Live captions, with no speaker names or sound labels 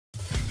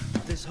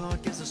this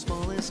heart gives the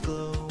smallest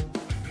glow.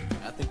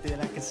 I think that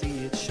I can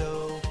see it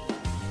show.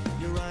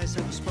 Your eyes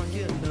have a spark,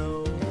 you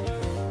know.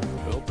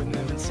 Open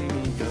them and see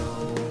me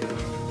go.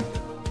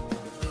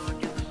 This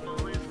heart gives the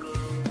smallest glow.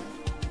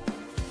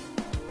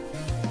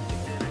 I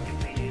think that I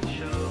can see it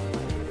show.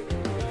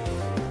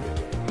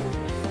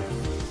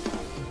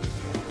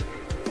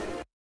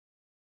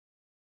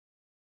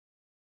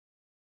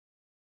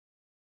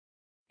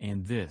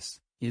 And this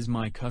is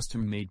my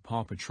custom-made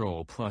Paw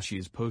Patrol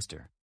plushies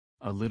poster.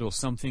 A little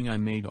something I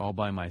made all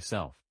by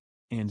myself.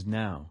 And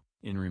now,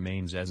 it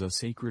remains as a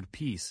sacred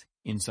piece,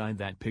 inside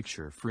that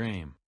picture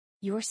frame.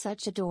 You're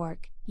such a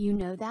dork, you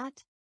know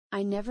that?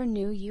 I never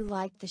knew you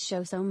liked the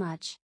show so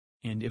much.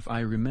 And if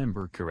I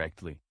remember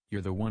correctly,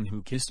 you're the one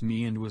who kissed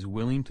me and was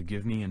willing to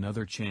give me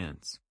another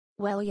chance.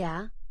 Well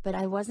yeah, but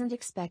I wasn't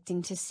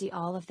expecting to see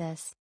all of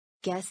this.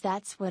 Guess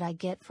that's what I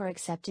get for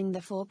accepting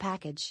the full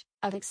package,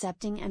 of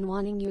accepting and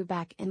wanting you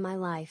back in my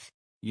life.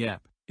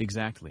 Yep,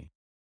 exactly.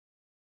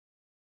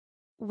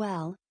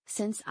 Well,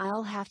 since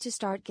I'll have to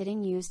start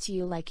getting used to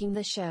you liking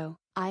the show,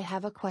 I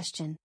have a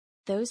question.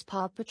 Those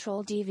Paw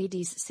Patrol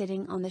DVDs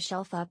sitting on the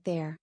shelf up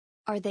there,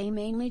 are they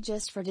mainly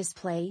just for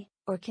display,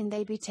 or can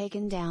they be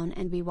taken down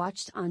and be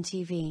watched on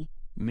TV?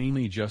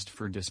 Mainly just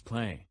for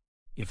display.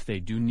 If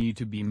they do need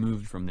to be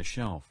moved from the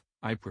shelf,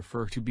 I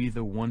prefer to be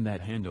the one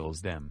that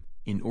handles them,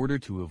 in order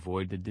to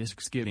avoid the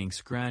discs getting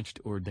scratched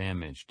or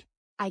damaged.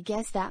 I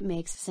guess that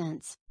makes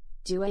sense.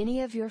 Do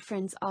any of your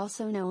friends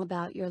also know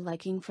about your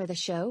liking for the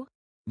show?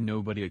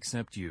 Nobody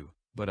except you,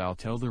 but I'll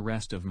tell the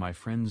rest of my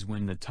friends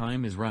when the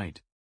time is right.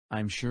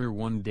 I'm sure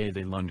one day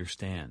they'll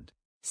understand.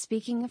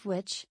 Speaking of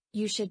which,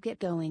 you should get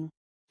going.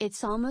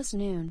 It's almost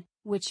noon,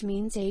 which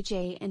means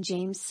AJ and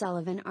James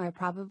Sullivan are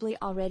probably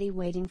already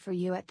waiting for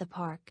you at the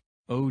park.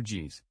 Oh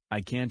geez,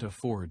 I can't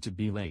afford to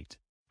be late.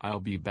 I'll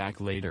be back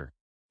later.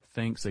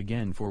 Thanks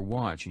again for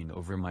watching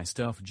over my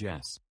stuff,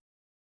 Jess.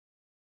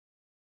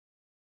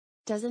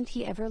 Doesn't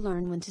he ever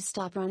learn when to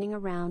stop running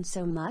around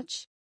so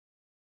much?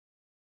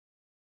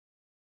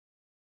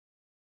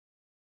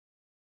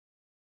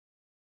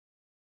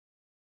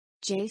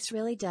 Jace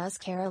really does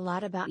care a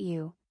lot about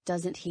you,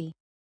 doesn't he?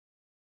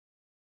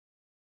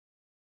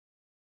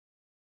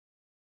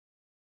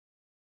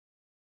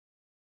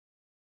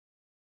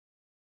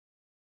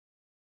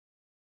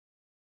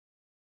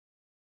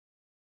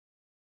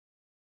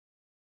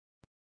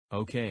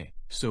 Okay,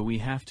 so we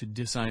have to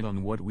decide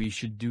on what we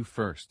should do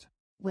first.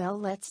 Well,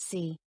 let's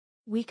see.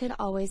 We could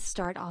always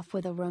start off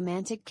with a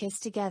romantic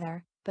kiss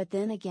together, but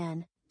then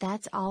again,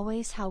 that's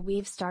always how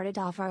we've started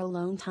off our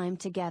alone time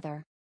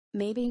together.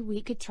 Maybe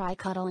we could try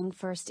cuddling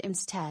first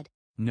instead.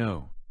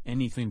 No,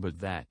 anything but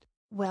that.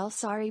 Well,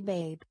 sorry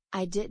babe,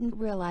 I didn't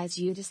realize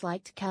you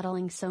disliked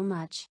cuddling so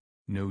much.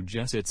 No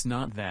Jess, it's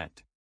not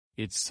that.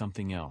 It's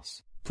something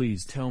else.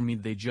 Please tell me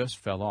they just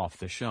fell off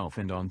the shelf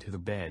and onto the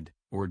bed,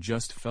 or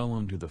just fell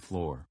onto the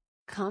floor.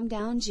 Calm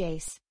down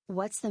Jace,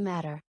 what's the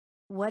matter?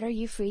 What are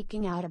you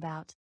freaking out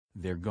about?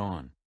 They're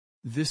gone.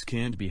 This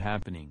can't be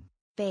happening.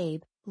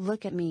 Babe,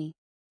 look at me.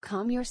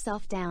 Calm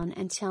yourself down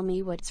and tell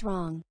me what's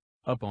wrong.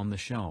 Up on the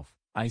shelf,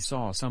 I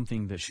saw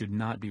something that should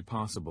not be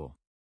possible.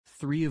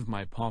 3 of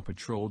my Paw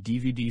Patrol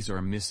DVDs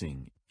are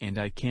missing, and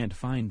I can't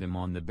find them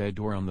on the bed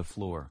or on the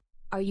floor.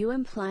 Are you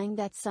implying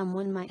that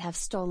someone might have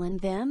stolen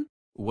them?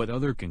 What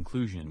other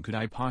conclusion could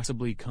I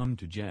possibly come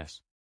to,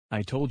 Jess?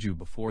 I told you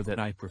before that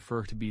I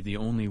prefer to be the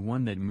only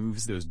one that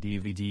moves those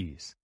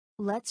DVDs.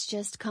 Let's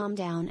just calm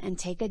down and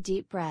take a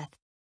deep breath.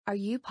 Are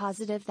you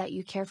positive that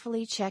you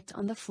carefully checked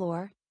on the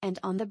floor and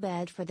on the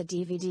bed for the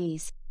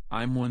DVDs?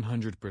 I'm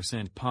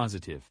 100%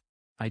 positive.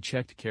 I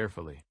checked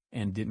carefully,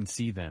 and didn't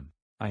see them.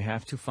 I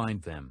have to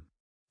find them.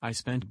 I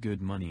spent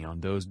good money on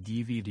those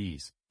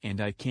DVDs,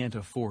 and I can't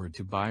afford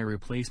to buy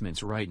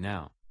replacements right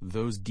now.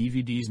 Those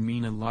DVDs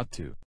mean a lot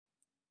to.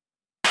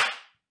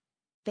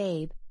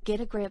 Babe, get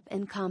a grip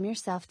and calm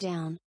yourself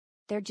down.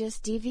 They're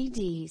just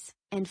DVDs,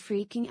 and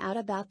freaking out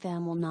about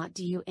them will not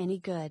do you any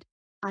good.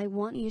 I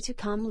want you to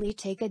calmly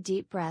take a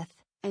deep breath,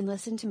 and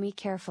listen to me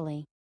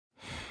carefully.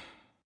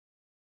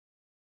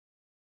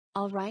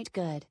 Alright,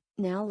 good.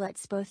 Now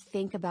let's both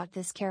think about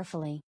this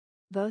carefully.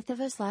 Both of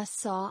us last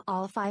saw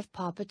all 5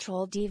 Paw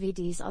Patrol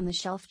DVDs on the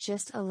shelf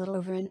just a little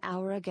over an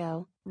hour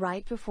ago,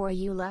 right before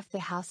you left the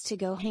house to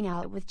go hang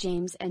out with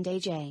James and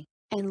AJ.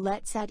 And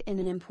let's add in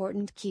an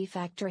important key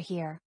factor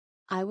here.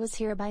 I was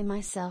here by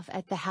myself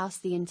at the house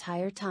the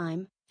entire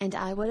time, and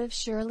I would have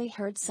surely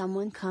heard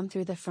someone come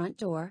through the front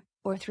door,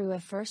 or through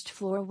a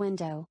first-floor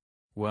window.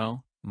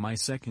 Well, my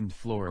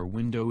second-floor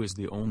window is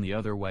the only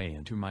other way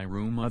into my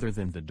room other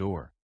than the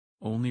door.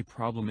 Only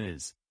problem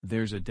is,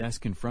 there's a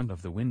desk in front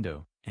of the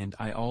window, and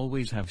I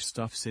always have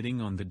stuff sitting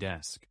on the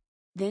desk.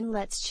 Then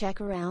let's check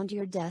around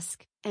your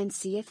desk, and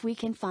see if we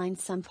can find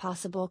some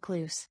possible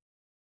clues.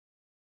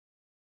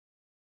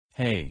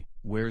 Hey,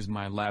 where's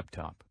my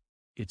laptop?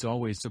 It's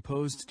always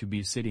supposed to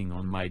be sitting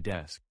on my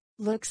desk.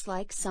 Looks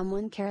like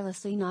someone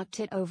carelessly knocked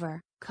it over,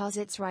 'cause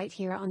it's right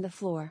here on the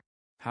floor.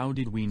 How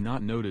did we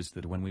not notice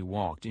that when we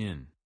walked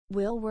in?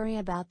 We'll worry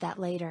about that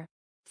later.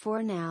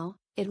 For now,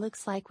 It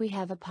looks like we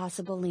have a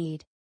possible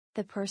lead.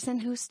 The person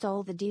who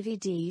stole the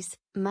DVDs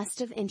must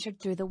have entered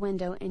through the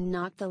window and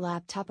knocked the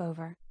laptop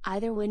over,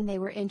 either when they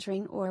were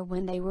entering or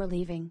when they were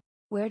leaving.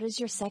 Where does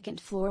your second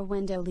floor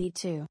window lead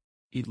to?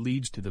 It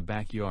leads to the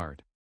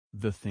backyard.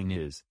 The thing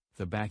is,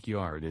 the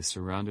backyard is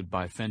surrounded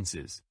by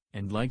fences,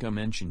 and like I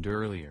mentioned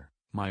earlier,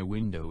 my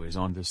window is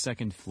on the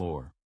second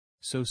floor.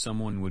 So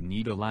someone would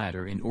need a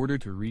ladder in order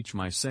to reach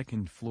my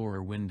second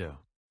floor window.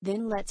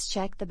 Then let's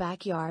check the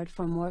backyard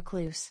for more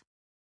clues.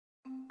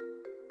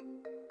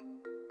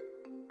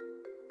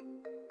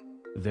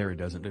 There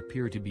doesn't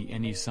appear to be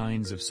any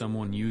signs of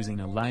someone using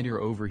a ladder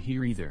over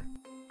here either.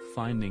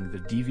 Finding the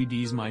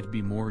DVDs might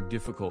be more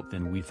difficult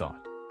than we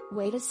thought.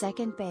 Wait a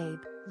second, babe.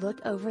 Look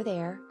over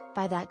there,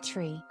 by that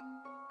tree.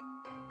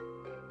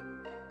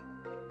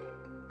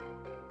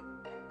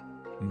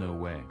 No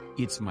way.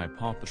 It's my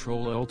Paw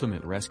Patrol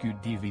Ultimate Rescue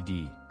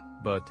DVD.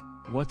 But,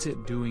 what's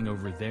it doing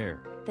over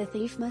there? The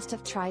thief must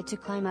have tried to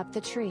climb up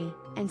the tree,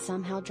 and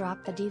somehow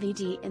dropped the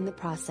DVD in the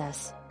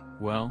process.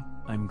 Well,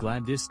 I'm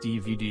glad this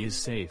DVD is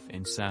safe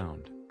and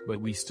sound,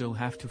 but we still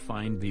have to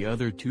find the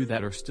other two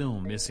that are still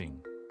missing.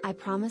 I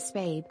promise,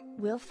 babe,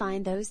 we'll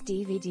find those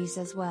DVDs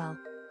as well.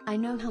 I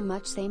know how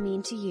much they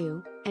mean to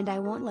you, and I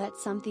won't let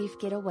some thief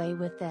get away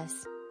with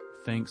this.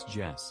 Thanks,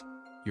 Jess.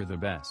 You're the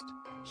best.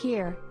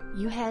 Here,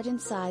 you head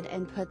inside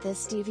and put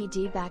this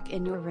DVD back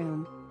in your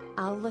room.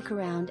 I'll look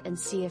around and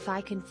see if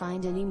I can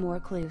find any more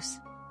clues.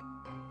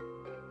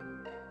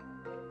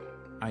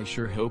 I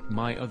sure hope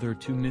my other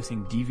two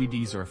missing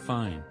DVDs are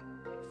fine.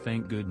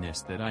 Thank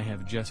goodness that I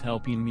have Jess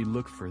helping me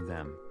look for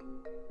them.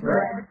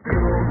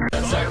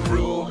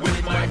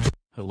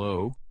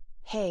 Hello?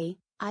 Hey,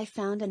 I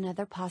found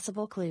another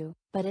possible clue,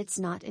 but it's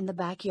not in the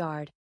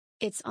backyard.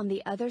 It's on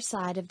the other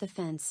side of the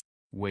fence.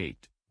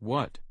 Wait,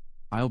 what?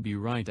 I'll be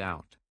right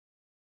out.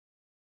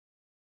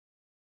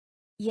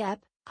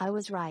 Yep, I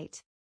was right.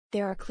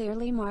 There are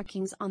clearly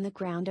markings on the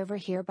ground over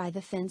here by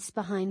the fence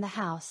behind the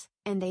house,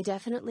 and they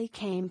definitely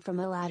came from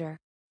a ladder.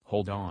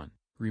 Hold on,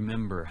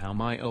 remember how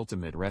my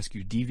Ultimate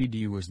Rescue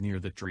DVD was near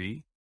the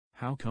tree?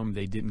 How come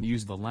they didn't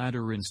use the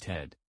ladder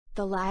instead?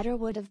 The ladder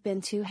would have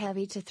been too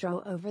heavy to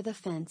throw over the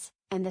fence,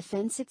 and the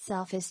fence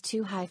itself is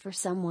too high for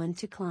someone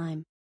to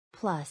climb.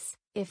 Plus,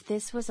 if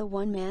this was a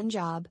one-man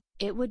job,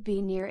 it would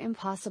be near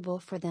impossible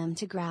for them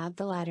to grab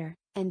the ladder,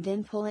 and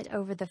then pull it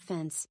over the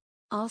fence.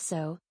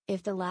 Also,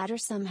 if the ladder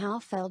somehow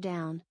fell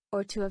down,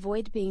 or to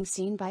avoid being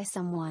seen by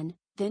someone,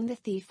 then the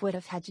thief would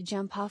have had to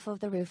jump off of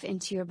the roof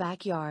into your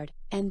backyard,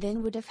 and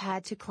then would have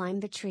had to climb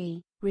the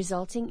tree,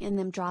 resulting in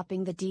them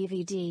dropping the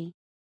DVD.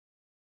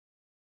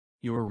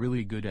 You're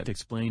really good at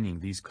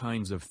explaining these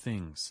kinds of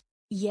things.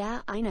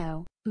 Yeah, I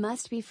know,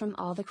 must be from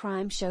all the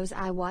crime shows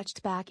I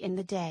watched back in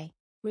the day.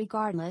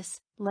 Regardless,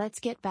 let's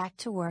get back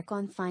to work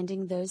on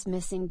finding those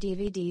missing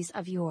DVDs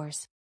of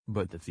yours.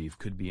 But the thief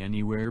could be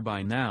anywhere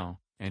by now,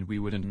 and we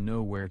wouldn't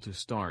know where to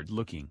start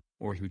looking,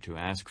 or who to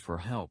ask for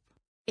help.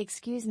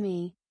 Excuse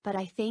me, but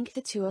I think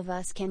the two of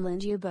us can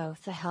lend you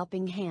both a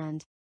helping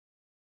hand.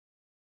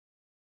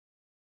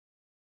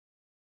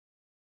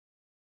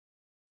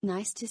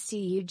 Nice to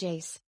see you,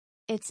 Jace.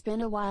 It's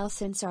been a while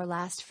since our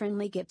last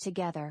friendly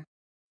get-together.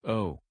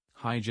 Oh,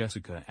 hi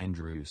Jessica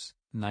Andrews,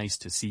 nice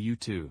to see you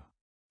too.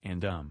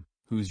 And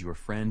who's your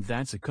friend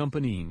that's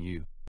accompanying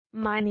you?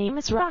 My name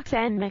is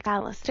Roxanne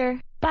McAllister,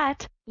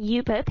 but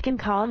you both can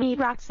call me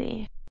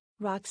Roxy.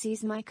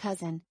 Roxy's my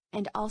cousin,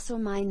 and also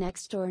my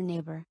next-door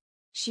neighbor.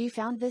 She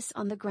found this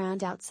on the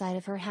ground outside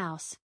of her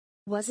house.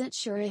 Wasn't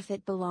sure if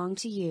it belonged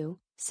to you,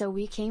 so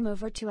we came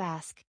over to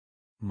ask.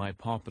 My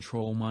Paw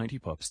Patrol Mighty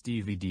Pups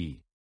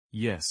DVD.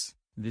 Yes,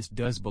 this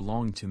does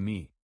belong to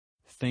me.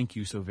 Thank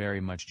you so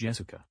very much,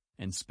 Jessica,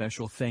 and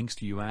special thanks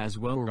to you as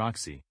well,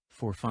 Roxy,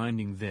 for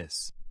finding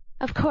this.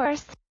 Of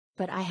course.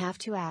 But I have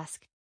to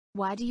ask,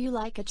 why do you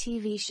like a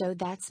TV show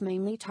that's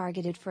mainly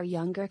targeted for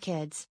younger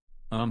kids?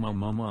 I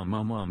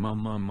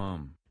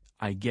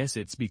guess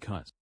it's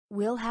because.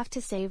 We'll have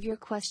to save your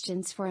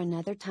questions for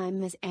another time,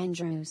 Ms.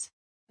 Andrews.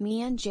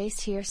 Me and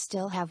Jace here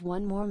still have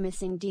one more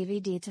missing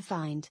DVD to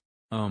find.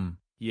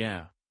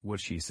 Yeah,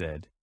 what she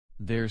said.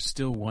 There's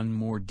still one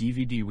more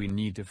DVD we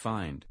need to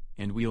find,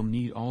 and we'll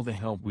need all the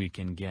help we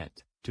can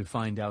get, to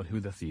find out who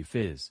the thief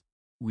is.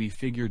 We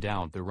figured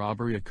out the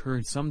robbery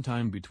occurred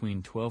sometime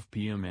between 12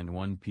 p.m. and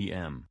 1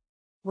 p.m.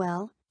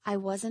 Well, I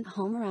wasn't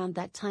home around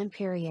that time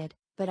period,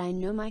 but I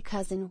know my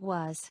cousin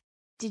was.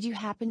 Did you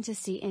happen to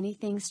see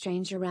anything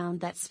strange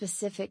around that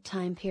specific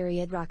time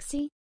period,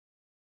 Roxy?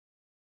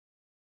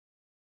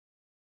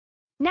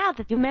 Now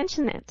that you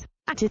mention it,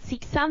 I did see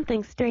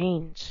something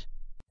strange.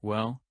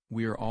 Well,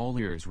 we're all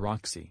ears,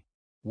 Roxy.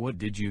 What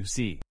did you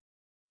see?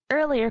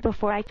 Earlier,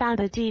 before I found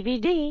the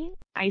DVD,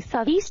 I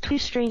saw these two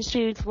strange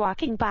dudes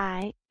walking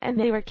by, and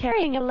they were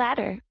carrying a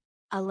ladder.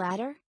 A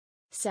ladder?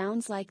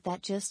 Sounds like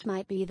that just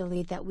might be the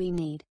lead that we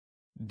need.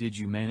 Did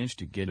you manage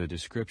to get a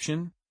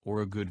description,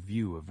 or a good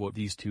view of what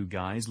these two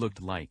guys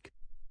looked like?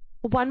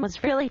 One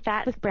was really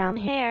fat with brown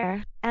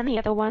hair, and the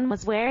other one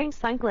was wearing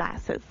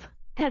sunglasses,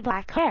 had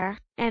black hair,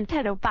 and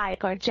had a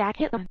bike or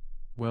jacket on.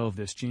 Well,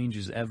 this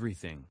changes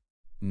everything.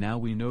 Now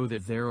we know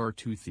that there are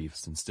 2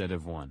 thieves instead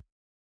of 1.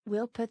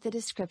 We'll put the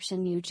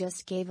description you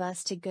just gave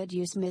us to good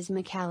use, Ms.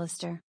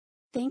 McAllister.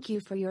 Thank you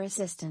for your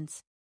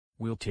assistance.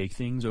 We'll take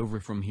things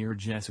over from here,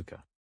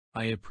 Jessica.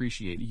 I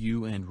appreciate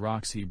you and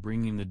Roxy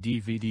bringing the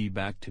DVD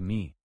back to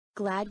me.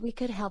 Glad we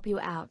could help you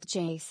out,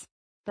 Jace.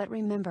 But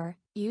remember,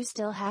 you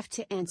still have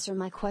to answer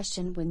my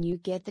question when you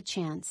get the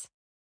chance.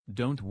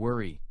 Don't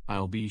worry,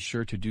 I'll be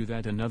sure to do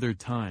that another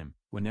time,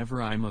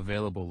 whenever I'm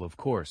available, of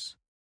course.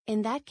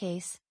 In that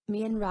case,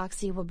 me and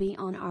Roxy will be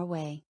on our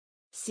way.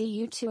 See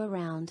you 2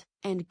 around,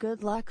 and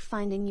good luck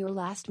finding your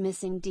last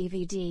missing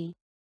DVD.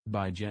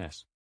 Bye,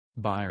 Jess.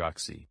 Bye,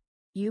 Roxy.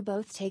 You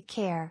both take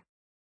care.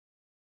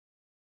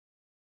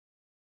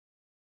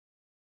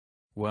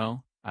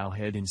 Well, I'll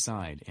head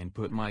inside and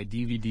put my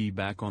DVD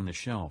back on the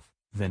shelf,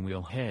 then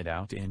we'll head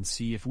out and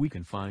see if we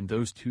can find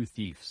those 2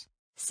 thieves.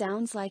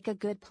 Sounds like a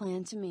good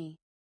plan to me.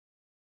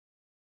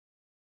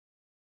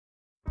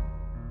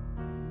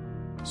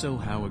 So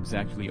how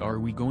exactly are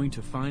we going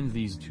to find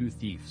these 2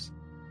 thieves?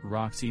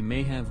 Roxy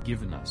may have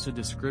given us a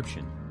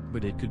description,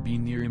 but it could be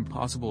near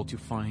impossible to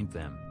find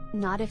them.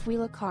 Not if we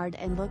look hard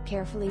and look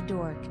carefully,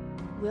 dork.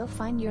 We'll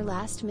find your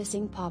last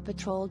missing Paw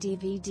Patrol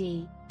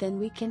DVD, then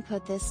we can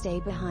put this day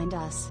behind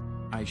us.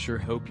 I sure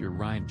hope you're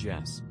right,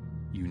 Jess.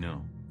 You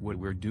know, what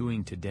we're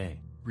doing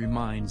today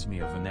reminds me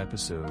of an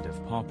episode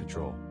of Paw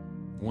Patrol.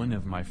 One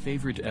of my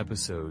favorite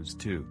episodes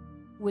too.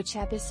 Which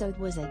episode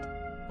was it?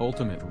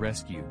 Ultimate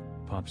Rescue,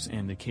 Pups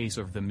and the Case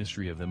of the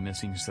Mystery of the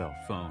Missing Cell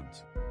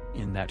Phones.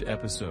 In that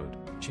episode,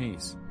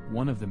 Chase,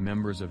 one of the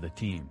members of the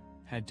team,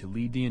 had to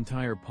lead the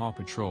entire Paw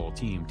Patrol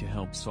team to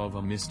help solve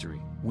a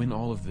mystery when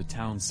all of the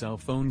town's cell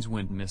phones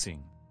went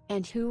missing.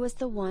 And who was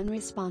the one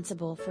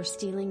responsible for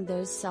stealing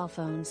those cell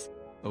phones?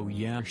 Oh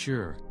yeah,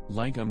 sure,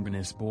 like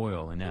Miss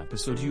Boyle, an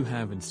episode you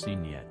haven't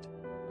seen yet.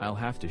 I'll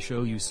have to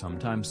show you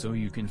sometime so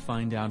you can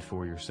find out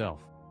for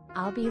yourself.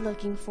 I'll be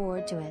looking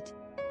forward to it.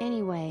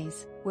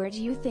 Anyways, where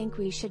do you think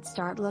we should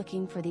start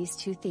looking for these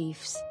 2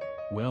 thieves?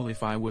 Well,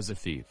 if I was a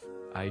thief,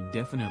 I'd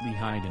definitely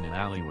hide in an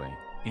alleyway,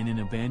 in an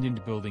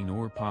abandoned building,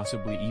 or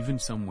possibly even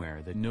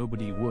somewhere that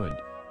nobody would.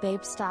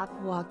 Babe, stop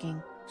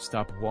walking.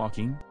 Stop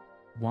walking?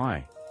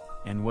 Why?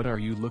 And what are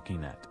you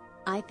looking at?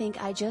 I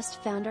think I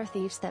just found our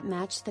thieves that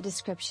match the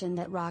description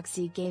that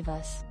Roxy gave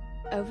us.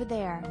 Over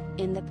there,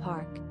 in the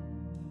park.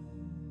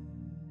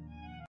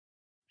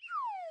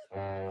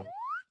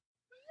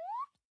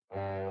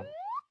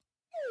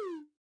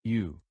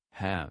 You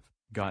have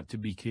got to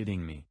be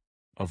kidding me.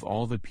 Of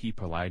all the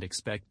people I'd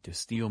expect to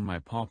steal my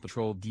Paw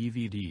Patrol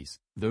DVDs,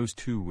 those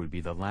 2 would be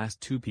the last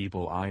 2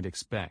 people I'd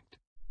expect.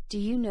 Do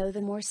you know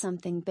them or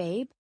something,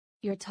 babe?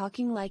 You're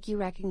talking like you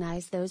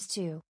recognize those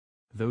 2.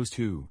 Those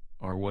 2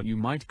 are what you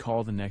might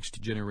call the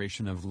next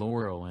generation of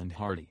Laurel and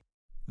Hardy.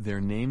 Their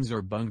names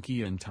are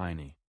Bunky and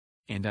Tiny.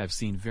 And I've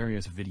seen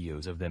various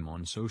videos of them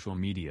on social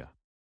media.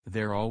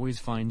 They're always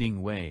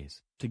finding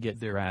ways to get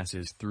their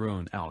asses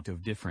thrown out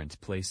of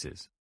different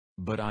places.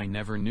 But I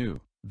never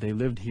knew they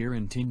lived here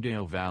in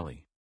Tyndale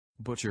Valley.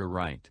 But you're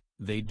right,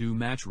 they do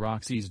match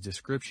Roxy's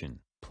description,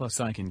 plus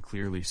I can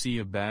clearly see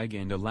a bag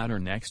and a ladder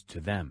next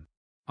to them.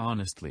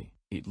 Honestly,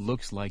 it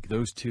looks like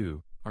those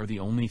 2 are the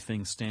only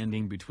thing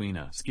standing between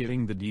us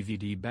getting the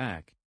DVD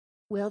back.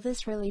 Will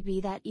this really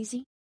be that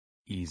easy?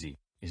 Easy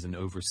is an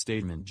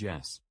overstatement,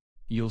 Jess.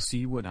 You'll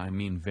see what I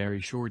mean very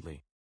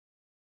shortly.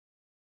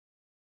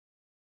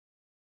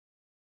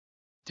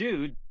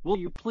 Dude, will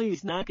you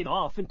please knock it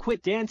off and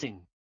quit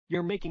dancing?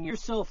 You're making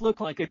yourself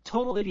look like a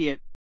total idiot.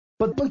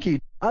 But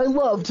Bunky, I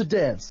love to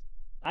dance.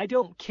 I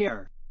don't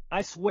care.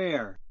 I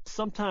swear,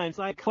 sometimes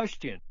I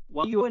question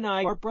why you and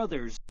I are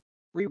brothers.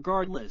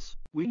 Regardless,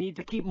 we need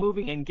to keep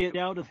moving and get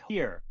out of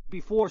here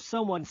before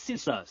someone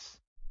sees us.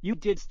 You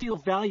did steal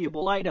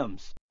valuable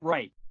items,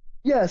 right?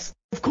 Yes,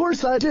 of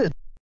course I did.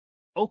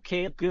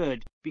 Okay,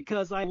 good,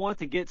 because I want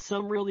to get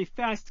some really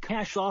fast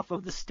cash off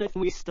of the stuff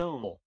we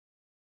stole.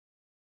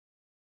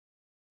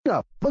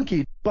 Yeah,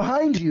 Bunky,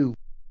 behind you.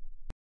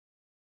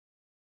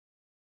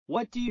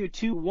 What do you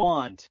 2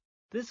 want?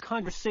 This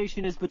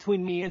conversation is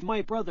between me and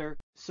my brother,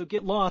 so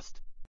get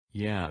lost.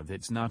 Yeah,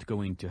 that's not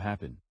going to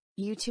happen.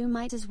 You 2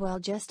 might as well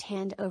just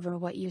hand over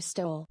what you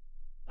stole.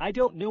 I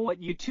don't know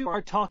what you 2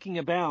 are talking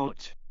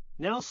about.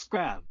 Now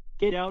scrap,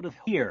 get out of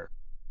here.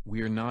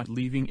 We're not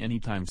leaving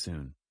anytime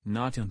soon,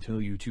 not until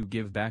you 2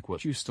 give back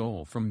what you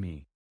stole from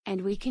me.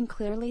 And we can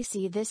clearly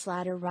see this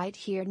ladder right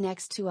here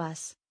next to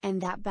us,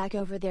 and that bag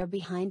over there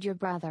behind your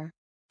brother.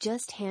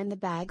 Just hand the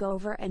bag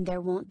over and there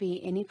won't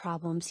be any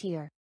problems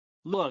here.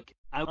 Look,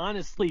 I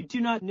honestly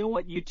do not know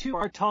what you 2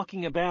 are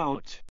talking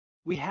about.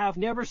 We have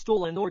never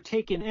stolen or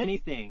taken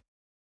anything.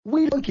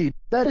 Wait, Bunky,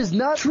 that is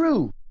not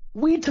true.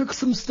 We took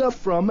some stuff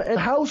from a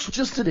house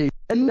just today,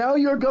 and now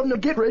you're gonna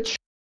get rich.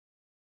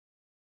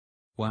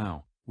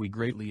 Wow, we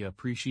greatly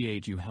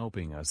appreciate you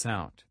helping us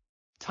out.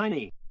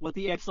 Tiny, what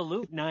the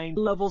absolute 9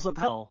 levels of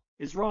hell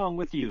is wrong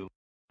with you?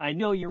 I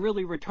know you're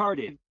really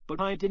retarded, but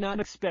I did not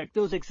expect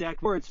those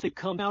exact words to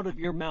come out of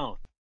your mouth.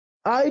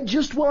 I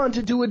just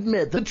wanted to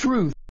admit the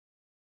truth.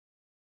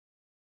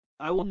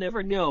 I will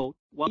never know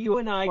why you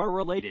and I are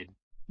related.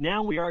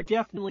 Now we are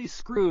definitely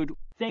screwed,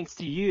 thanks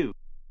to you.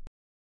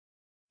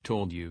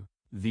 Told you,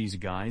 these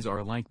guys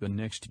are like the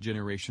next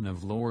generation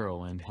of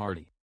Laurel and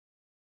Hardy.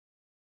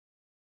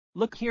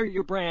 Look here,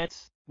 you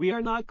brats. We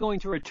are not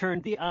going to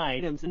return the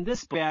items in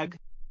this bag.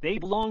 They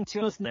belong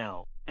to us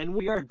now, and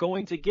we are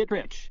going to get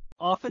rich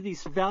off of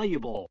these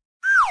valuable.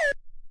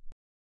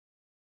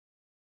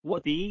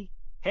 What the?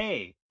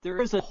 Hey,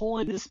 there is a hole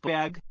in this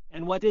bag,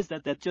 and what is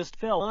that just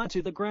fell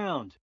onto the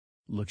ground?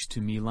 Looks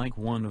to me like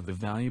one of the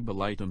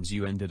valuable items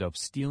you ended up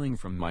stealing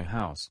from my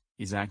house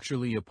is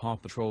actually a Paw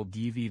Patrol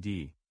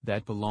DVD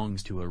that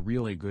belongs to a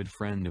really good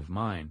friend of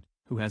mine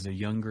who has a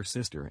younger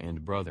sister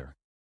and brother.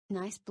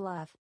 Nice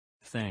bluff.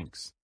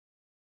 Thanks.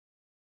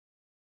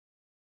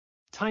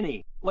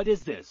 Tiny, what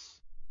is this?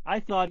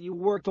 I thought you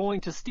were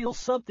going to steal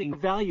something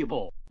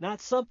valuable, not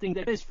something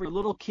that is for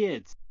little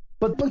kids.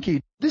 But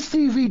Bucky, this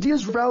DVD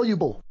is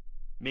valuable.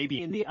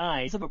 Maybe in the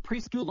eyes of a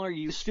preschooler,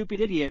 you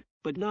stupid idiot,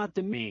 but not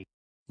to me.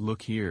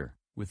 Look here,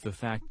 with the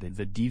fact that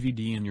the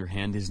DVD in your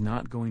hand is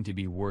not going to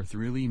be worth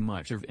really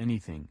much of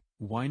anything,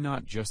 why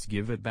not just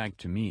give it back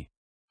to me?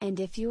 And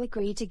if you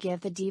agree to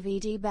give the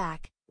DVD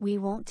back, we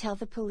won't tell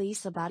the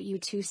police about you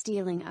two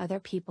stealing other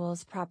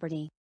people's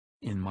property.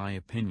 In my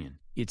opinion,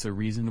 it's a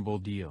reasonable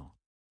deal.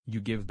 You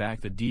give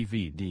back the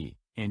DVD,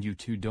 and you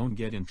two don't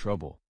get in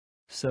trouble.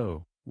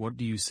 So, what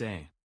do you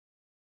say?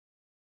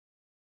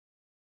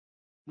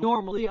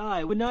 Normally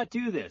I would not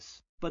do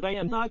this, but I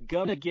am not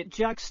gonna get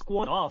jack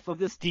squat off of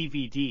this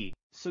DVD,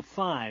 so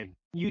fine,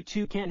 you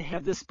two can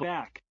have this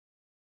back.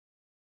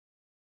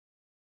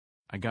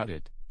 I got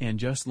it, and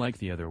just like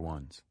the other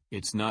ones,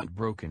 it's not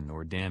broken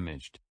or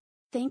damaged.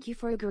 Thank you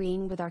for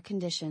agreeing with our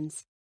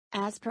conditions.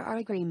 As per our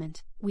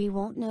agreement, we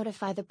won't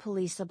notify the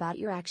police about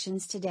your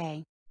actions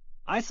today.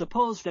 I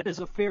suppose that is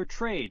a fair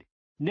trade.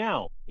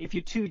 Now, if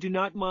you two do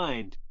not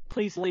mind,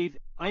 please leave.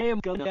 I am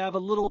gonna have a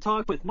little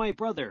talk with my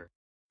brother.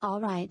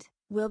 Alright,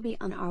 we'll be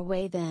on our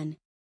way then.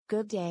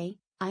 Good day,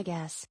 I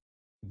guess.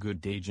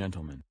 Good day,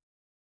 gentlemen.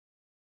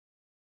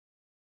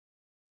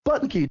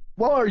 Bucky,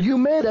 why are you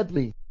mad at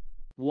me?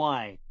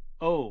 Why?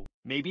 Oh,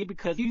 maybe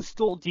because you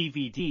stole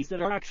DVDs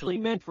that are actually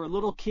meant for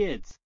little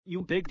kids,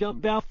 you big dumb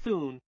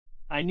buffoon.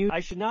 I knew I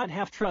should not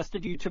have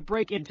trusted you to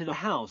break into the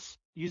house,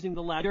 using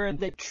the ladder and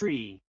that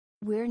tree.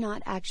 We're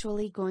not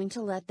actually going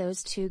to let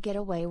those two get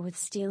away with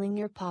stealing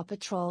your Paw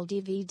Patrol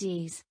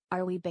DVDs,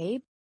 are we,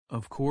 babe?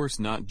 Of course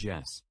not,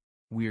 Jess.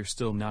 We're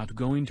still not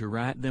going to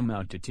rat them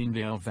out to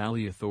Tyndale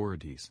Valley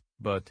authorities,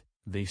 but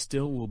they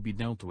still will be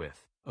dealt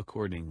with,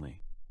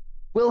 accordingly.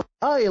 Well,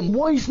 I am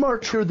way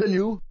smarter than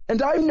you,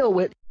 and I know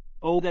it.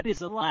 Oh, that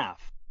is a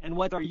laugh. And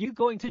what are you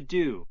going to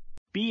do?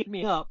 Beat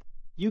me up?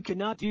 You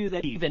cannot do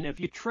that even if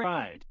you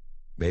tried.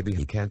 Maybe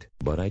he can't,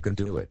 but I can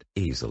do it,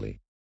 easily.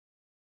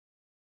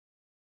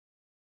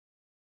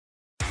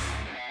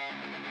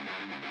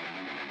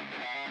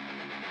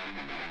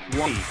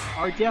 We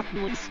are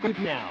definitely screwed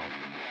now.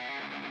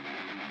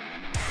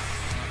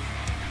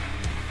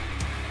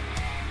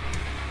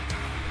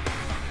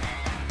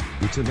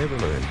 You two never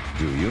learn,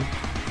 do you?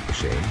 A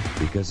shame,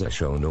 because I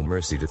show no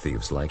mercy to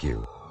thieves like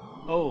you.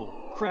 Oh,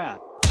 crap.